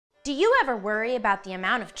Do you ever worry about the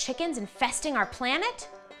amount of chickens infesting our planet?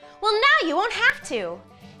 Well, now you won't have to.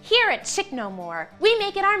 Here at Chick No More, we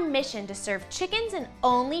make it our mission to serve chickens and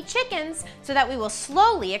only chickens so that we will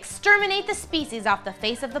slowly exterminate the species off the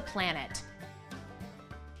face of the planet.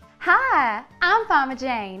 Hi, I'm Farmer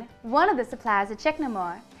Jane, one of the suppliers at Chick No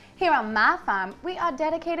More. Here on my farm, we are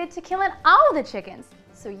dedicated to killing all the chickens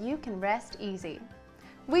so you can rest easy.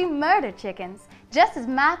 We murder chickens, just as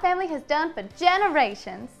my family has done for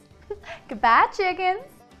generations. Goodbye, chickens.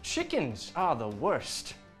 Chickens are the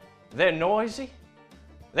worst. They're noisy,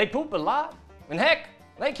 they poop a lot, and heck,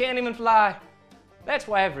 they can't even fly. That's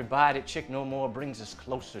why everybody at Chick No More brings us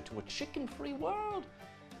closer to a chicken-free world,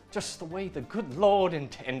 just the way the good Lord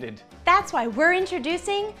intended. That's why we're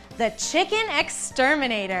introducing the Chicken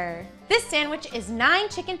Exterminator. This sandwich is 9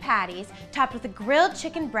 chicken patties topped with a grilled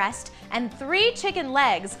chicken breast and 3 chicken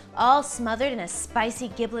legs, all smothered in a spicy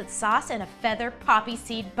giblet sauce and a feather poppy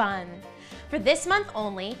seed bun. For this month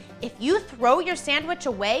only, if you throw your sandwich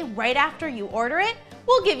away right after you order it,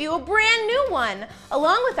 we'll give you a brand new one,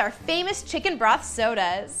 along with our famous chicken broth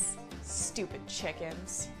sodas. Stupid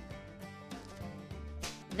chickens.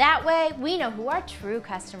 That way, we know who our true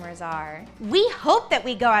customers are. We hope that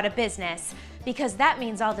we go out of business, because that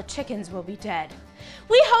means all the chickens will be dead.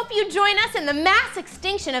 We hope you join us in the mass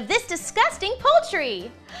extinction of this disgusting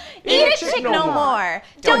poultry. Eat a chick no more.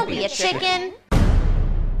 Don't be a chicken.